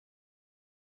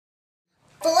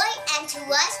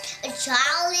unto us a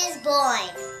child is born.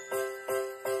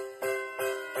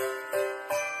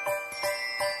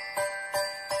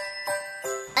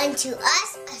 Unto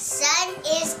us a son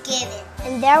is given.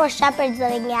 And there were shepherds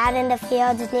living out in the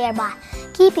fields nearby,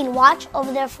 keeping watch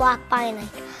over their flock by night.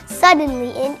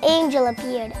 Suddenly an angel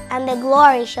appeared, and the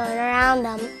glory shone around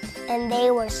them, and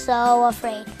they were so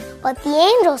afraid. But the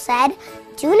angel said,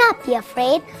 "Do not be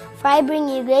afraid, for I bring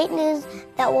you great news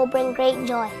that will bring great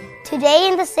joy. Today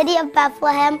in the city of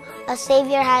Bethlehem, a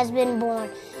Savior has been born.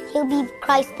 He'll be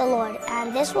Christ the Lord,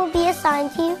 and this will be a sign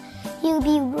to you. He'll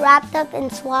be wrapped up in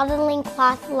swaddling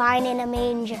cloth, lying in a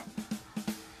manger."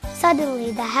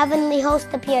 Suddenly the heavenly host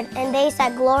appeared, and they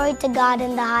said, "Glory to God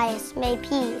in the highest, may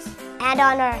peace, and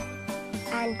on earth,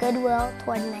 and goodwill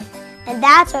toward men." And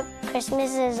that's what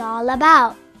Christmas is all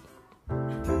about.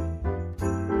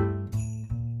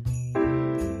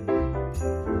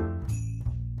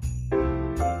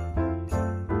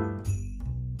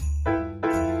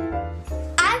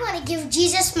 I want to give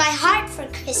Jesus my heart for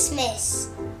Christmas.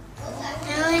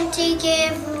 I want to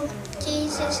give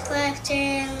Jesus laughter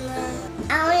and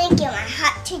love. I want to give my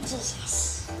heart to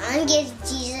Jesus. I want to give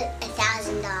Jesus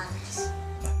 $1,000.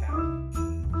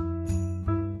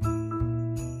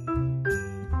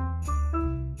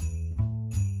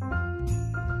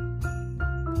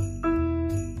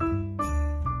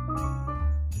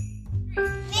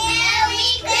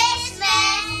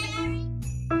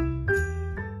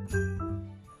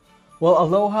 Well,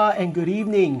 aloha and good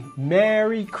evening.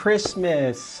 Merry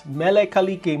Christmas. Mele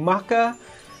Kalikimaka,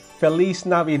 Feliz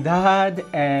Navidad,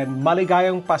 and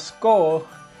Maligayang Pasko.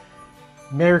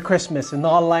 Merry Christmas in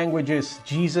all languages.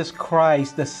 Jesus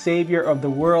Christ, the Savior of the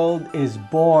world, is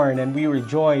born, and we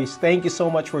rejoice. Thank you so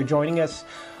much for joining us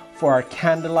for our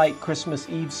candlelight Christmas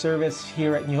Eve service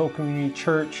here at New Hope Community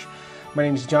Church. My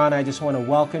name is John. I just want to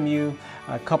welcome you.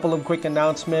 A couple of quick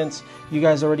announcements. You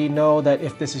guys already know that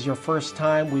if this is your first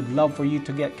time, we'd love for you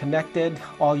to get connected.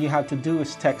 All you have to do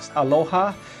is text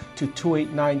Aloha to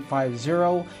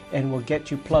 28950 and we'll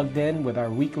get you plugged in with our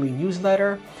weekly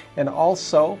newsletter and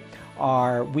also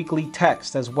our weekly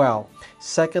text as well.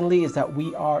 Secondly is that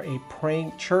we are a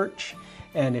praying church,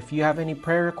 and if you have any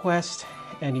prayer requests,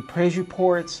 any praise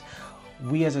reports,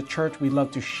 we as a church, we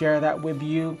love to share that with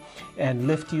you and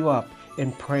lift you up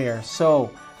in prayer.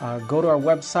 So go to our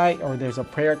website, or there's a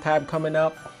prayer tab coming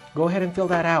up. Go ahead and fill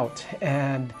that out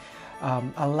and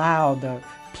allow the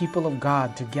people of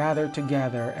God to gather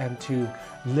together and to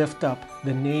lift up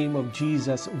the name of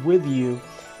Jesus with you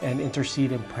and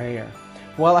intercede in prayer.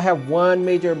 Well, I have one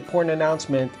major important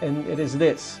announcement, and it is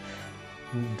this.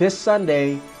 This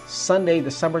Sunday,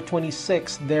 December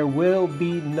 26th, there will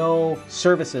be no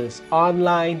services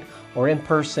online or in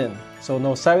person. So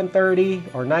no 7:30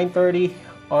 or 9:30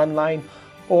 online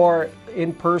or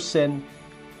in person,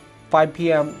 5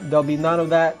 p.m. There'll be none of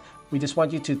that. We just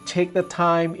want you to take the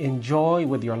time, enjoy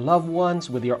with your loved ones,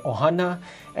 with your ohana,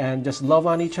 and just love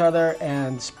on each other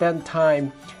and spend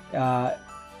time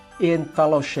in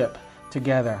fellowship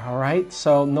together. All right,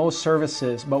 so no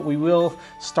services, but we will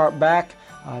start back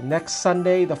next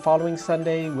Sunday. The following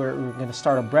Sunday, we're going to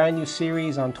start a brand new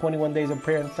series on 21 days of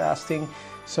prayer and fasting,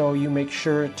 so you make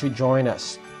sure to join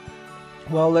us.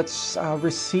 Well, let's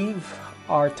receive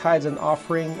our tithes and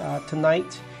offering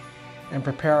tonight and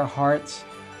prepare our hearts.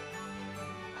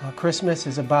 Christmas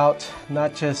is about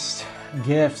not just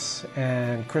gifts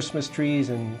and Christmas trees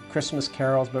and Christmas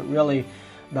carols, but really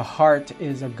the heart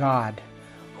is a God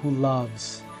who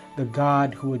loves, the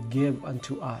God who would give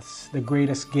unto us the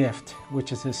greatest gift,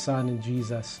 which is His Son in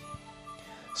Jesus.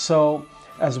 So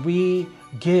as we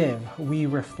give, we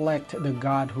reflect the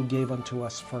God who gave unto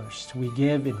us first. We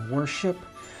give in worship,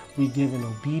 we give in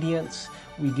obedience,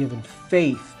 we give in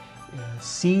faith,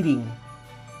 seeding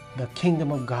the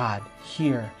kingdom of God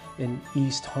here in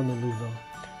East Honolulu.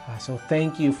 So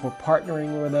thank you for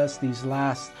partnering with us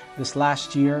this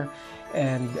last year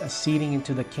and seeding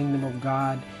into the kingdom of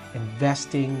God,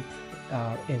 investing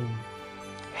in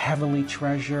heavenly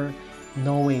treasure,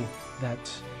 knowing that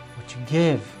what you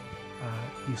give,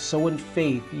 you sow in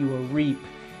faith, you will reap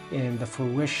in the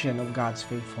fruition of God's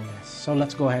faithfulness. So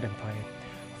let's go ahead and pray.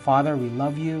 Father, we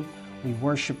love you. We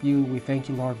worship you. We thank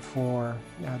you, Lord, for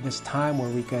this time where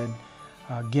we could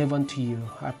give unto you.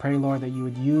 I pray, Lord, that you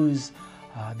would use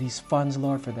these funds,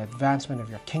 Lord, for the advancement of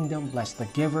your kingdom. Bless the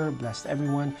giver. Bless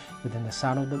everyone within the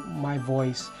sound of my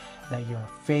voice, that your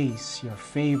face, your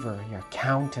favor, your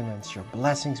countenance, your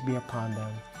blessings be upon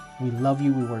them. We love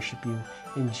you. We worship you.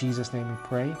 In Jesus' name we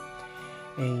pray.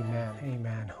 Amen.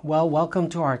 Amen. Well, welcome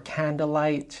to our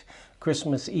candlelight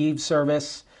Christmas Eve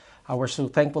service. We're so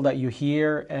thankful that you're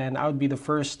here, and I would be the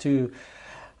first to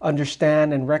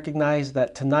understand and recognize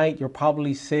that tonight you're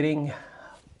probably sitting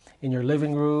in your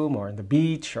living room or in the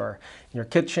beach or in your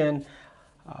kitchen,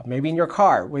 maybe in your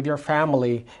car with your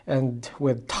family and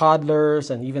with toddlers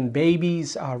and even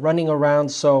babies running around.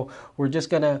 So we're just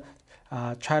going to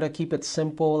try to keep it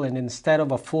simple, and instead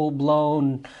of a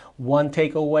full-blown one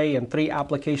takeaway and 3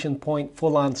 application point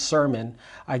full-on sermon,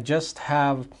 I just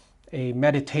have a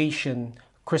meditation,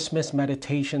 Christmas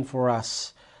meditation for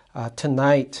us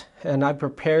tonight. And I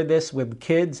prepared this with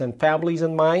kids and families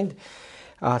in mind,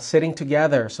 sitting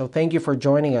together. So thank you for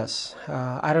joining us.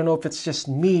 I don't know if it's just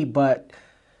me, but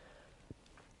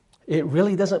it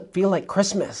really doesn't feel like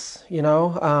Christmas, you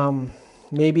know.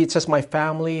 Maybe it's just my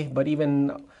family, but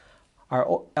even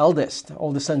our oldest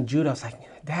son Judah was like,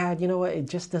 Dad, you know what? It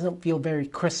just doesn't feel very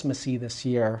Christmassy this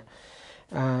year.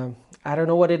 I don't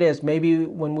know what it is. Maybe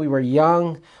when we were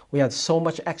young, we had so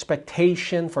much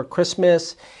expectation for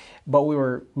Christmas, but we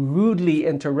were rudely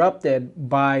interrupted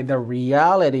by the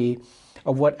reality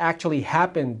of what actually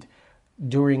happened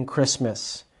during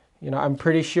Christmas. You know, I'm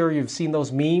pretty sure you've seen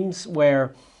those memes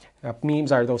where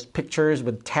memes are those pictures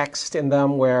with text in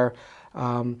them where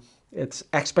it's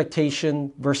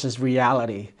expectation versus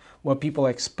reality, what people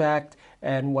expect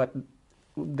and what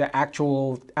the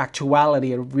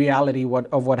actuality and reality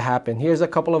of what happened. Here's a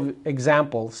couple of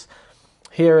examples.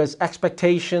 Here is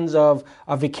expectations of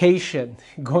a vacation,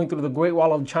 going through the Great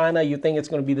Wall of China. You think it's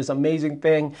going to be this amazing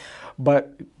thing,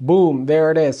 but boom,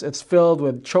 there it is. It's filled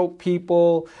with choked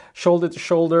people, shoulder to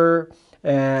shoulder,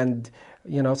 and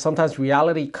you know, sometimes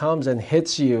reality comes and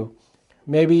hits you.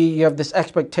 Maybe you have this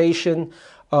expectation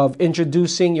of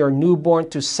introducing your newborn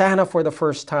to Santa for the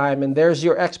first time, and there's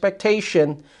your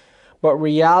expectation, but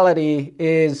reality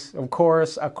is, of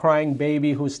course, a crying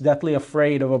baby who's deathly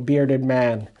afraid of a bearded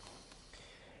man.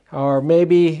 Or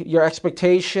maybe your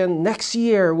expectation, next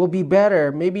year will be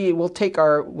better. Maybe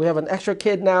we have an extra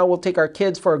kid now, we'll take our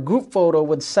kids for a group photo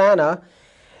with Santa,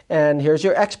 and here's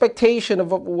your expectation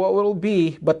of what it will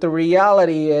be, but the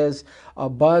reality is a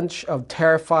bunch of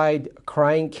terrified,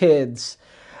 crying kids,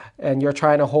 and you're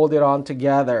trying to hold it on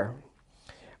together.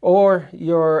 Or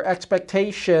your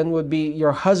expectation would be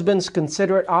your husband's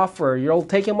considerate offer. You'll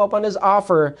take him up on his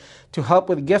offer to help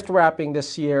with gift wrapping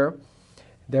this year.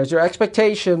 There's your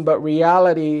expectation, but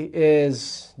reality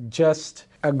is just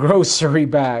a grocery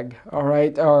bag, all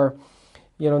right? Or,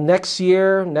 you know, next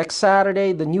year, next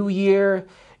Saturday, the new year,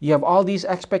 you have all these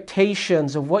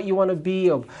expectations of what you want to be,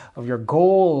 of your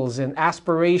goals and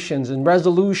aspirations and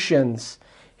resolutions.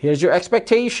 Here's your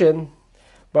expectation,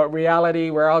 but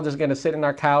reality, we're all just going to sit on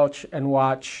our couch and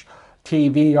watch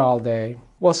TV all day.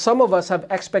 Well, some of us have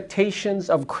expectations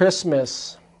of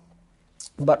Christmas,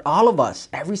 but all of us,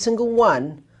 every single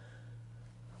one,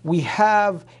 we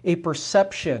have a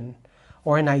perception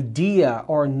or an idea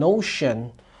or a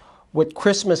notion what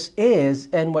Christmas is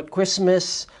and what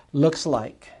Christmas looks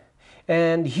like.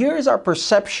 And here's our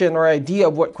perception or idea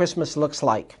of what Christmas looks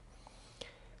like.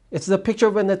 It's the picture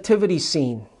of a nativity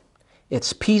scene.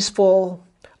 It's peaceful,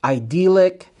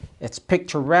 idyllic, it's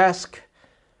picturesque.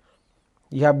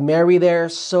 You have Mary there,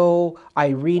 so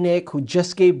irenic, who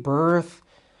just gave birth,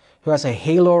 who has a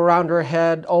halo around her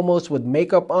head, almost with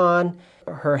makeup on.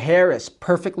 Her hair is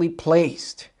perfectly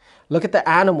placed. Look at the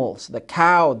animals, the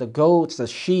cow, the goats, the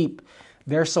sheep.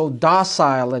 They're so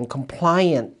docile and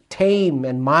compliant, tame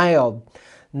and mild,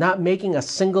 not making a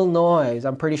single noise.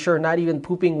 I'm pretty sure not even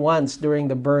pooping once during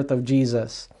the birth of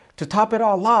Jesus. To top it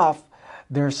all off,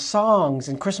 there's songs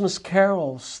and Christmas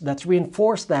carols that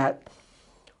reinforce that,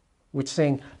 which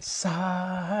sing,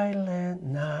 Silent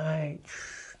Night,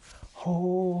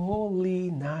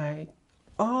 Holy Night,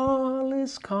 all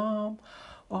is calm,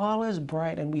 all is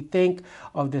bright. And we think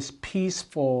of this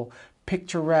peaceful,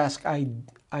 picturesque,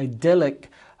 idyllic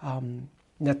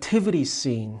nativity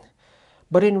scene.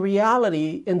 But in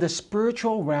reality, in the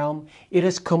spiritual realm, it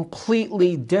is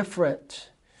completely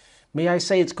different. May I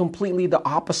say it's completely the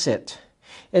opposite.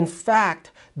 In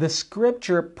fact, the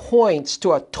scripture points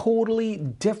to a totally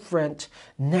different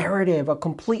narrative, a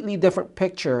completely different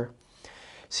picture.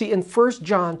 See, in 1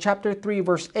 John chapter 3,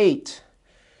 verse 8,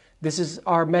 this is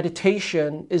our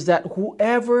meditation, is that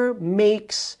whoever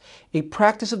makes a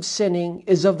practice of sinning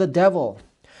is of the devil.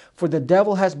 For the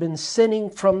devil has been sinning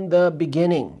from the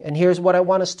beginning. And here's what I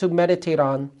want us to meditate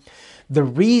on. The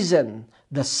reason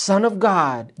the Son of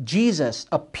God, Jesus,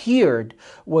 appeared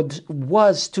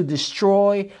was to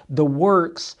destroy the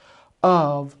works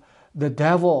of the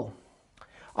devil.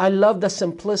 I love the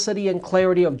simplicity and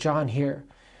clarity of John here.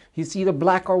 He's either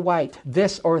black or white,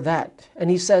 this or that. And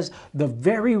he says the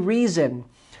very reason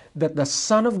that the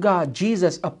Son of God,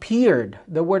 Jesus, appeared.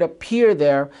 The word appear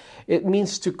there, it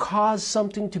means to cause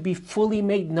something to be fully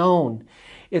made known.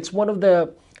 It's one of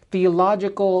the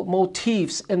theological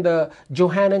motifs in the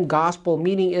Johannine Gospel,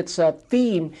 meaning it's a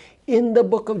theme in the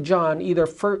book of John, either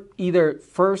 1st,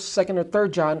 2nd, or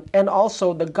 3rd John, and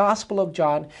also the Gospel of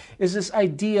John is this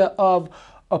idea of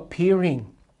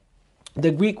appearing.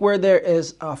 The Greek word there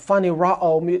is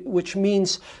phanerao, which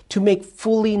means to make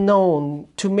fully known,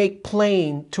 to make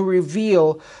plain, to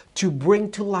reveal, to bring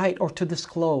to light, or to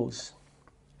disclose.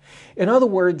 In other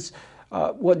words,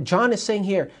 what John is saying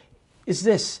here is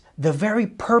this: the very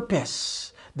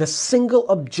purpose, the single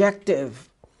objective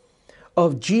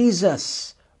of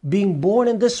Jesus being born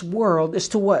in this world is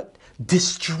to what?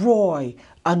 Destroy,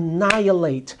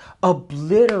 annihilate,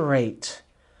 obliterate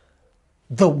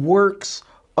the works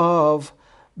of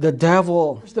the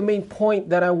devil. Here's the main point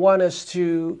that I want us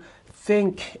to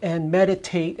think and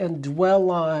meditate and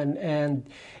dwell on and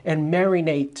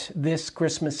marinate this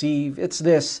Christmas Eve. It's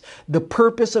this: the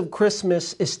purpose of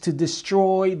Christmas is to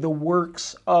destroy the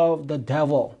works of the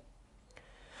devil.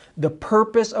 The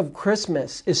purpose of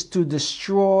Christmas is to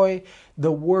destroy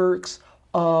the works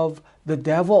of the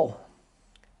devil.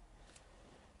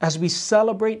 As we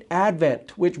celebrate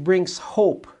Advent, which brings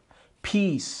hope,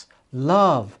 peace,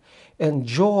 love, and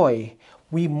joy,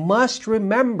 we must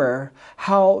remember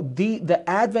how the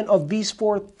advent of these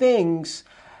 4 things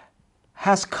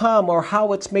has come, or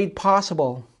how it's made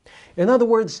possible. In other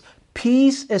words,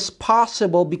 peace is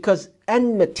possible because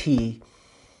enmity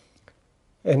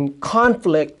and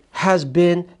conflict has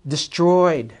been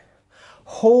destroyed.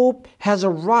 Hope has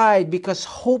arrived because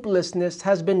hopelessness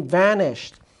has been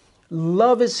vanished.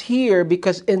 Love is here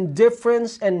because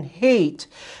indifference and hate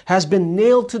has been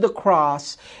nailed to the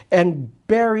cross and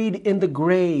buried in the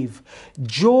grave.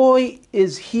 Joy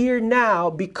is here now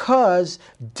because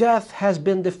death has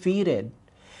been defeated.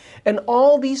 And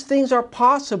all these things are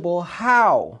possible.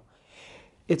 How?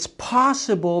 It's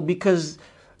possible because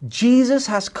Jesus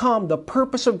has come. The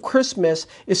purpose of Christmas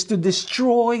is to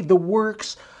destroy the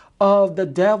works of the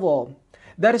devil.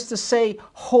 That is to say,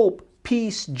 hope,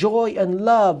 peace, joy, and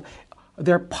love,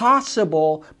 they're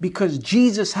possible because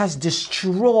Jesus has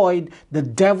destroyed the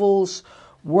devil's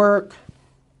work.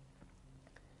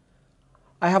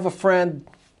 I have a friend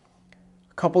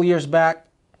a couple years back,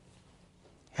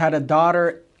 had a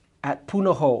daughter at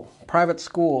Punahou, private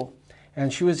school,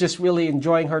 and she was just really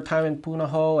enjoying her time in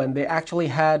Punahou, and they actually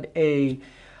had a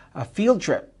field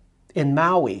trip in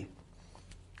Maui.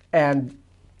 And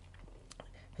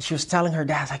she was telling her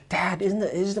dad, like, Dad,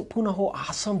 isn't Punahou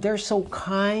awesome? They're so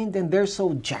kind and they're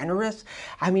so generous.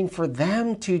 I mean, for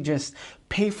them to just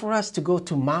pay for us to go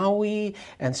to Maui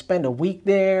and spend a week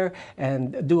there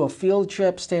and do a field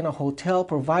trip, stay in a hotel,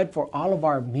 provide for all of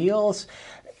our meals,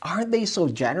 aren't they so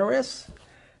generous?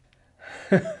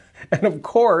 And of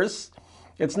course,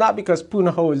 it's not because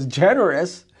Punahou is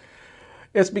generous.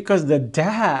 It's because the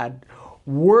dad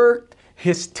worked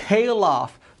his tail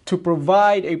off to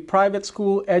provide a private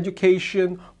school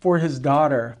education for his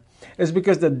daughter. It's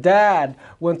because the dad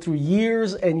went through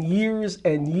years and years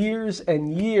and years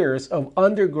and years of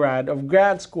undergrad, of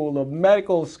grad school, of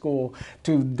medical school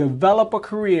to develop a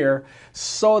career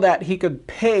so that he could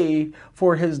pay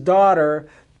for his daughter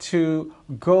to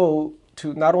go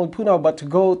to not only Punahou, but to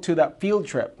go to that field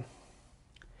trip.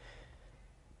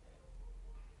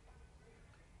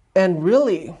 And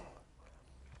really,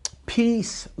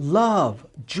 peace, love,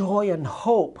 joy, and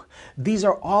hope, these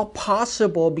are all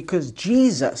possible because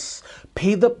Jesus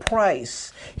paid the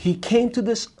price. He came to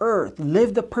this earth,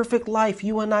 lived the perfect life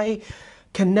you and I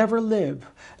can never live,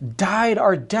 died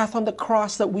our death on the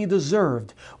cross that we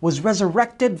deserved, was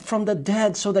resurrected from the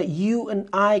dead so that you and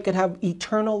I could have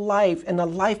eternal life and a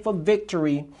life of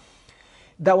victory.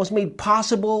 That was made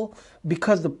possible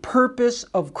because the purpose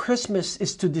of Christmas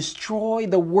is to destroy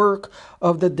the work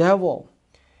of the devil.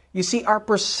 You see, our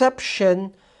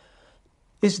perception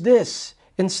is this: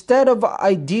 instead of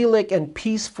idyllic and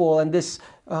peaceful and this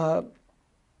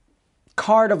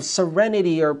card of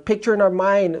serenity, or picture in our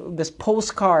mind, this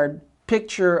postcard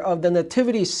picture of the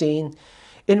nativity scene,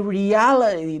 in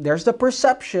reality, there's the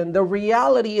perception. The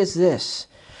reality is this: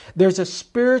 there's a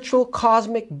spiritual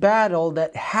cosmic battle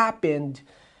that happened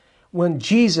when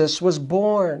Jesus was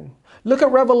born. Look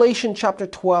at Revelation chapter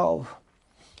 12.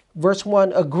 Verse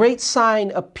 1, a great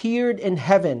sign appeared in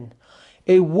heaven,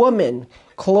 a woman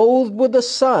clothed with the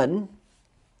sun,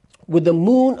 with the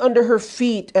moon under her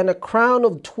feet and a crown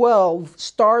of 12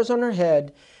 stars on her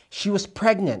head. She was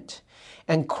pregnant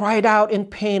and cried out in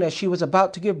pain as she was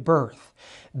about to give birth.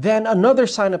 Then another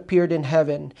sign appeared in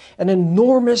heaven, an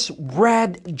enormous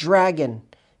red dragon.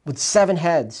 with 7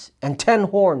 heads and 10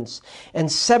 horns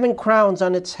and 7 crowns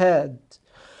on its head.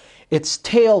 Its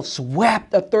tail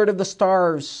swept a third of the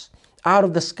stars out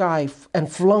of the sky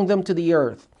and flung them to the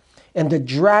earth. And the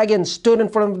dragon stood in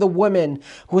front of the woman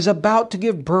who was about to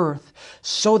give birth,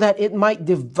 so that it might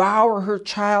devour her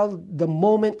child the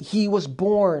moment he was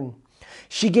born.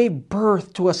 She gave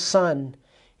birth to a son,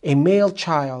 a male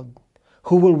child,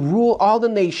 who will rule all the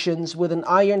nations with an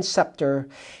iron scepter,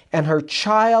 and her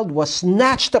child was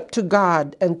snatched up to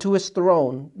God and to his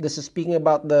throne. This is speaking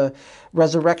about the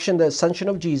resurrection, the ascension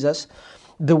of Jesus.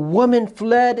 The woman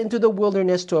fled into the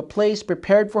wilderness to a place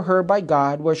prepared for her by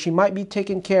God, where she might be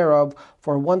taken care of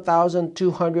for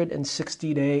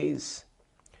 1,260 days.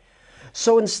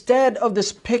 So instead of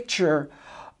this picture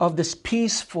of this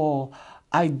peaceful,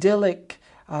 idyllic,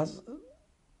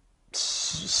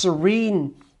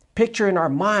 serene picture in our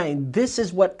mind, this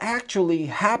is what actually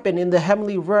happened in the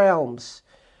heavenly realms.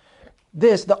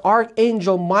 The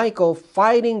archangel Michael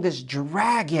fighting this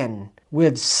dragon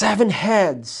with 7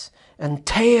 heads and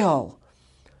tail.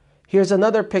 Here's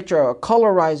another picture, a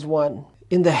colorized one.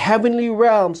 In the heavenly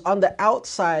realms on the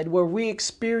outside, where we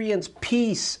experience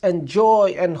peace and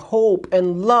joy and hope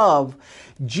and love,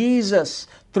 Jesus,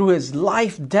 through his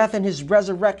life, death, and his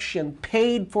resurrection,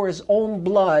 paid for his own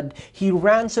blood. He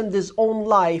ransomed his own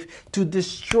life to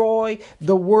destroy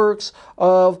the works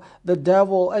of the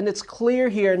devil. And it's clear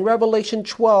here in Revelation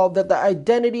 12 that the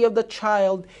identity of the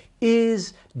child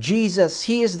is Jesus.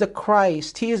 He is the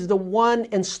Christ. He is the one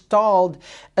installed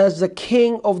as the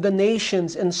King of the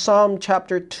nations in Psalm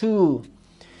chapter 2.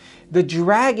 The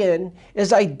dragon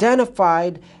is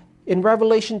identified in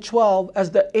Revelation 12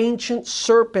 as the ancient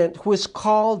serpent who is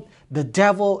called the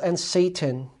devil and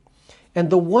Satan. And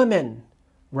the woman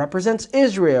represents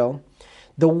Israel,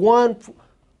 the one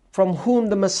from whom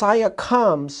the Messiah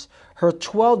comes, her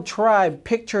 12 tribe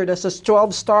pictured as the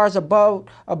 12 stars about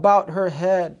her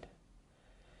head.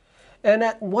 And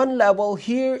at one level,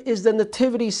 here is the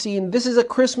nativity scene. This is a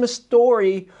Christmas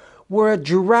story where a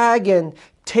dragon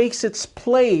takes its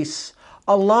place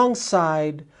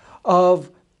alongside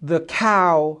of the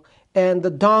cow and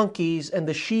the donkeys and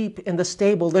the sheep in the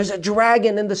stable. There's a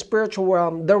dragon in the spiritual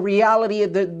realm. The reality,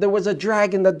 there was a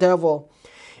dragon, the devil.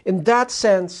 In that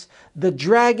sense, the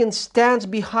dragon stands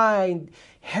behind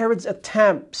Herod's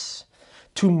attempts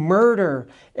to murder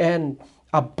and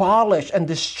abolish and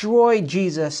destroy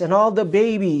Jesus and all the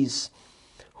babies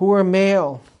who were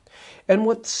male. And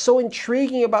what's so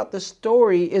intriguing about the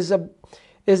story is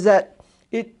that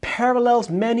it parallels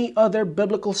many other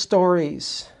biblical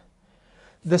stories.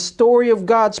 The story of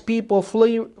God's people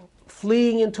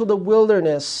fleeing into the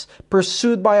wilderness,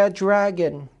 pursued by a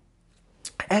dragon,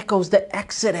 echoes the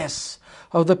exodus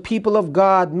of the people of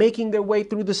God making their way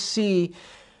through the sea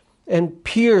and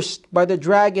pierced by the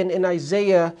dragon in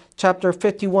Isaiah chapter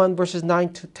 51 verses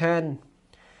 9 to 10.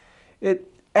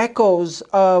 It echoes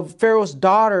of Pharaoh's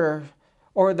daughter,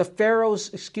 or the Pharaoh's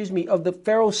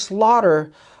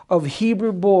slaughter of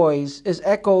Hebrew boys is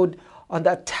echoed on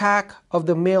the attack of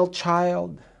the male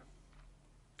child.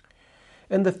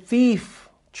 And the thief,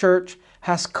 church,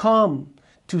 has come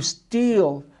to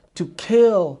steal, to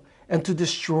kill, and to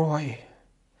destroy.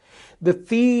 The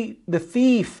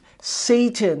thief,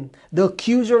 Satan, the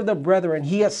accuser of the brethren,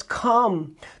 he has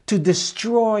come to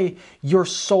destroy your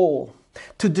soul,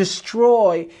 to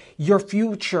destroy your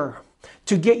future,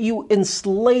 to get you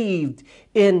enslaved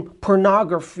in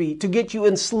pornography, to get you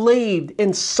enslaved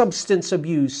in substance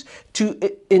abuse, to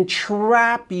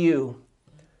entrap you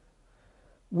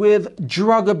with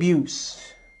drug abuse.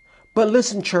 But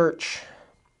listen, church,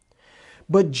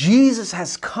 but Jesus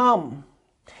has come.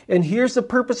 And here's the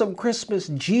purpose of Christmas.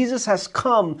 Jesus has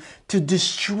come to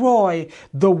destroy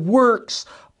the works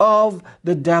of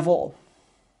the devil.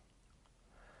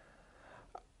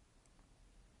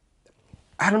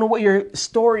 I don't know what your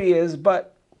story is,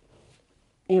 but,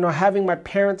 having my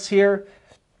parents here,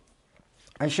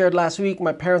 I shared last week,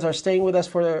 my parents are staying with us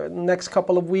for the next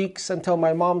couple of weeks until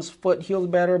my mom's foot heals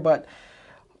better. But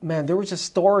man, there were just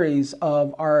stories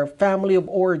of our family of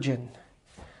origin,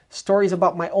 stories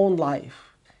about my own life.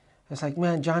 It's like,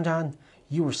 man, John,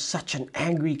 you were such an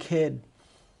angry kid.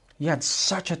 You had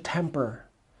such a temper.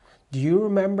 Do you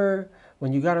remember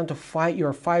when you got into a fight? You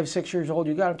were 5, 6 years old.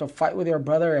 You got into a fight with your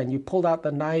brother and you pulled out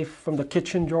the knife from the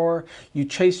kitchen drawer. You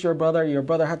chased your brother. Your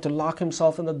brother had to lock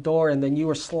himself in the door, and then you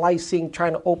were slicing,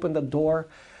 trying to open the door.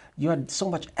 You had so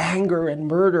much anger and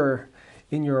murder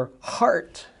in your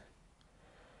heart.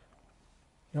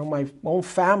 My own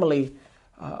family,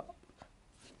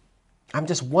 I'm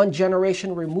just one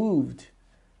generation removed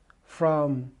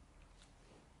from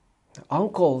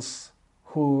uncles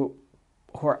who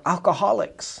who are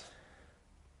alcoholics,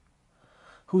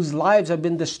 whose lives have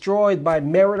been destroyed by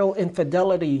marital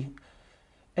infidelity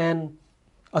and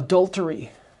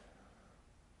adultery.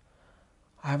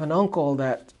 I have an uncle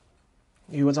that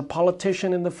he was a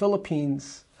politician in the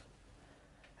Philippines,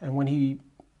 and when he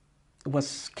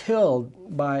was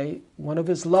killed by one of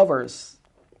his lovers,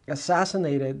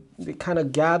 assassinated, they kind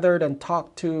of gathered and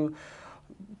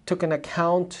took an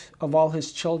account of all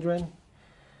his children.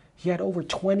 He had over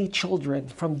 20 children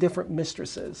from different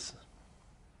mistresses.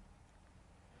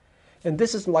 And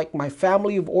this is like my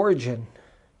family of origin.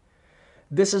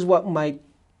 This is what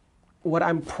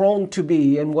I'm prone to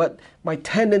be and what my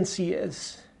tendency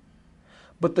is.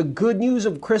 But the good news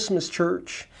of Christmas,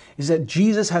 church, is that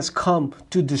Jesus has come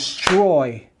to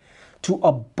destroy, to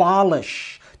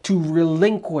abolish, to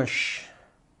relinquish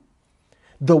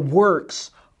the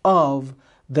works of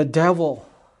the devil.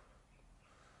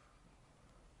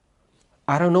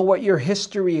 I don't know what your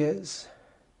history is,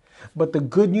 but the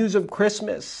good news of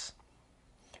Christmas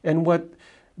and what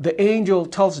the angel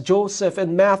tells Joseph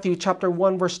in Matthew chapter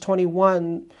 1 verse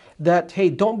 21, that, hey,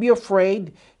 don't be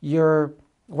afraid. Your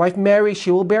wife Mary,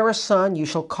 she will bear a son. You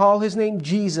shall call his name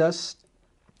Jesus,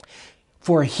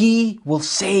 for he will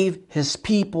save his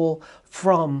people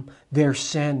from their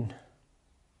sin.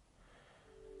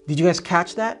 Did you guys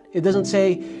catch that? It doesn't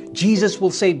say Jesus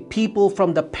will save people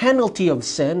from the penalty of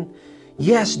sin.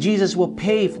 Yes, Jesus will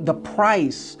pay the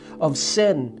price of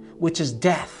sin, which is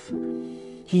death.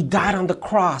 He died on the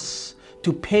cross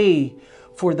to pay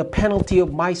for the penalty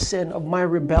of my sin, of my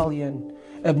rebellion,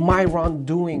 of my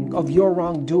wrongdoing, of your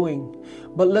wrongdoing.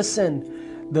 But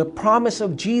listen, the promise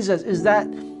of Jesus is that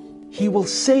he will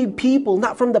save people,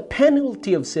 not from the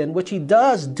penalty of sin, which he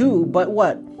does do, but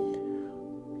what?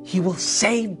 He will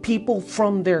save people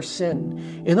from their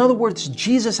sin. In other words,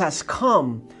 Jesus has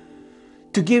come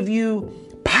to give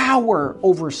you power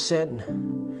over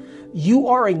sin. You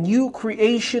are a new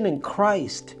creation in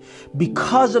Christ.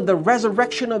 Because of the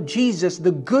resurrection of Jesus,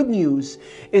 the good news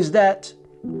is that,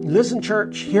 listen,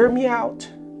 church, hear me out.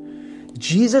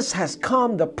 Jesus has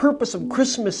come. The purpose of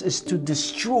Christmas is to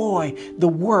destroy the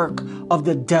work of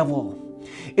the devil.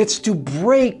 It's to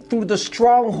break through the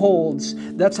strongholds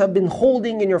that have been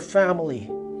holding in your family.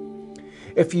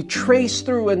 If you trace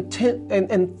through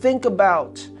and think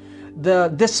about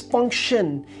the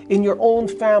dysfunction in your own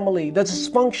family, the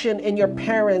dysfunction in your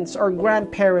parents or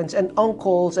grandparents and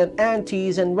uncles and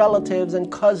aunties and relatives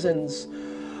and cousins,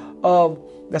 of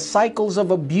the cycles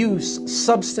of abuse,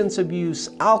 substance abuse,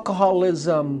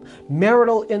 alcoholism,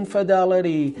 marital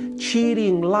infidelity,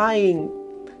 cheating, lying,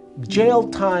 jail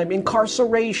time,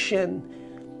 incarceration.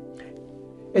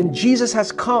 And Jesus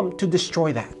has come to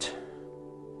destroy that.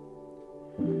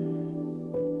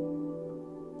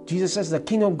 Jesus says the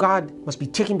kingdom of God must be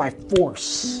taken by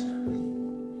force.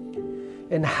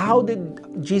 And how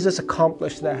did Jesus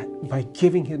accomplish that? By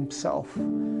giving himself.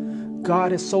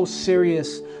 God is so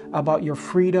serious about your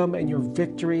freedom and your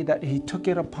victory that he took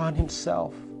it upon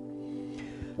himself.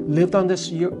 Lived on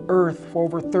this earth for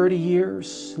over 30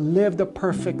 years. Lived a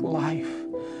perfect life.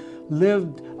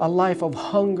 Lived a life of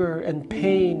hunger and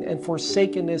pain and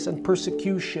forsakenness and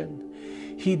persecution.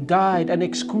 He died an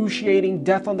excruciating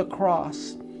death on the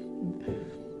cross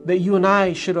that you and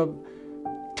I should have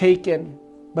taken,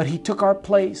 but he took our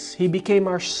place. He became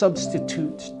our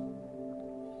substitute.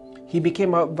 He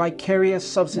became a vicarious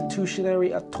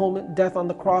substitutionary atonement death on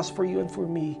the cross for you and for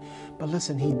me. But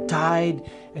listen, he died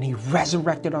and he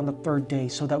resurrected on the third day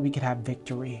so that we could have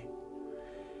victory.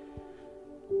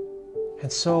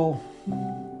 And so,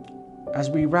 as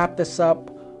we wrap this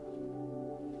up,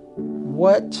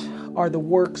 what are the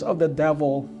works of the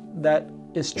devil that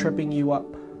is tripping you up?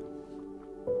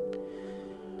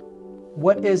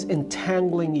 What is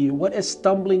entangling you? What is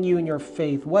stumbling you in your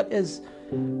faith? What is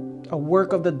a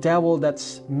work of the devil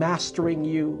that's mastering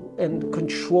you and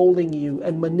controlling you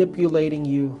and manipulating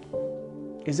you?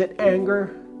 Is it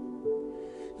anger?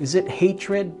 Is it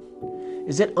hatred?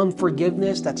 Is it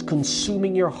unforgiveness that's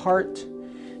consuming your heart?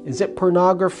 Is it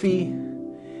pornography?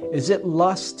 Is it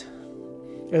lust?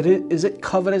 Is it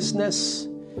covetousness?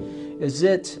 Is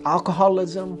it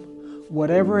alcoholism?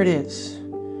 Whatever it is,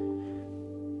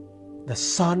 the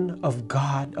Son of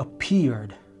God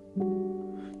appeared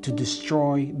to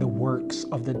destroy the works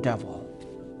of the devil.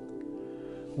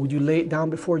 Would you lay it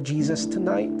down before Jesus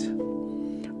tonight?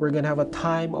 We're going to have a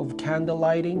time of candle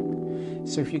lighting.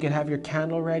 So if you can have your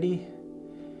candle ready.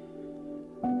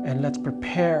 And let's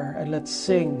prepare and let's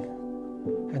sing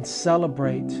and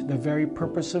celebrate the very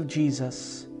purpose of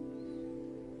Jesus.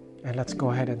 And let's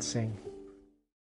go ahead and sing.